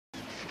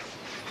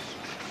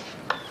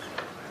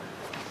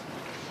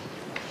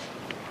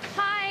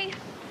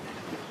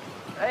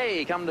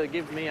Hey, come to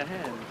give me a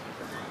hand.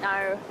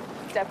 No,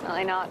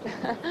 definitely not.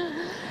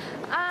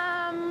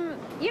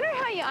 You know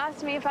how you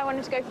asked me if I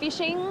wanted to go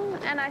fishing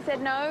and I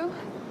said no?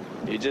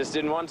 You just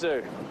didn't want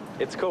to.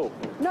 It's cool.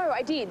 No,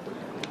 I did.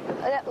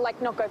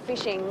 Like, not go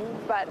fishing,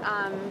 but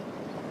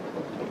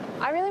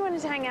I really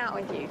wanted to hang out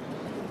with you.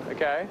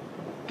 Okay.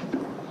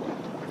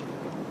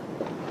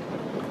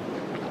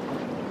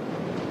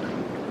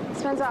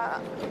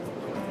 Spencer,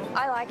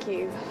 I like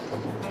you.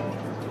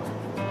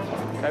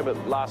 Okay, but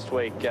last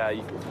week,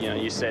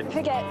 you said...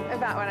 Forget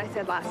about what I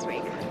said last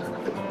week.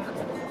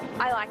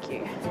 I like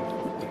you.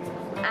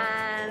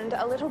 And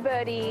a little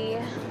birdie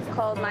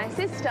called my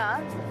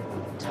sister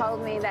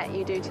told me that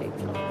you do too.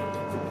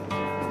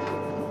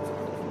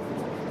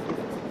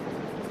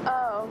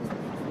 Oh,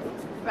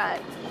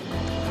 right.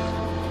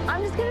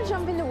 I'm just gonna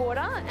jump in the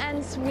water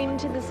and swim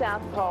to the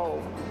South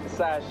Pole.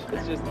 Sash,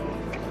 it's just...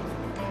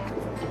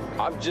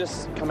 I've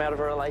just come out of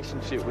a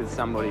relationship with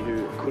somebody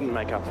who couldn't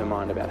make up her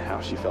mind about how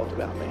she felt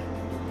about me.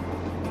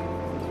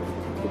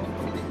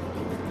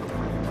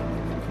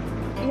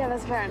 Yeah,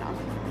 that's fair enough.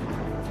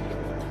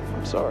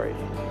 I'm sorry.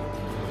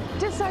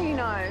 Just so you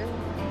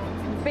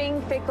know,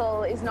 being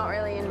fickle is not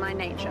really in my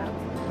nature.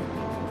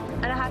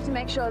 And I have to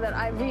make sure that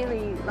I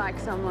really like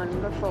someone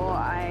before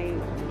I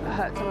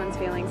hurt someone's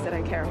feelings that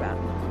I care about.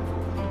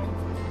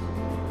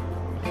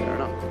 Fair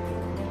enough.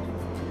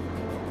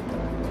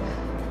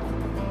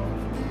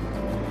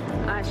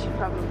 I should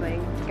probably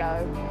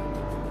go.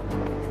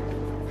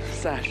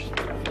 Sash. You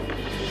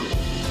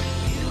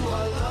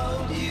are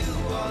loved, you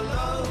are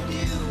loved,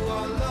 you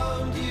are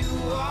loved, you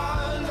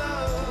are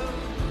loved.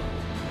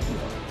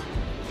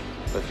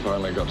 They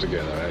finally got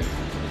together, eh?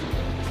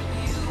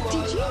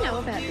 Did you know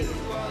about this?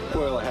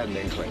 Well, I had an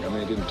inkling. I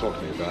mean, he didn't talk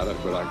to me about it,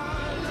 but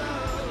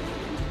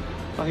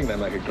I think they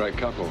make a great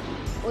couple.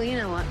 Well, you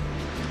know what?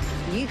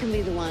 You can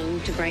be the one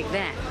to break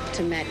that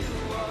to Maddie. You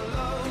are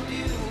loved,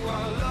 you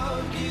are loved.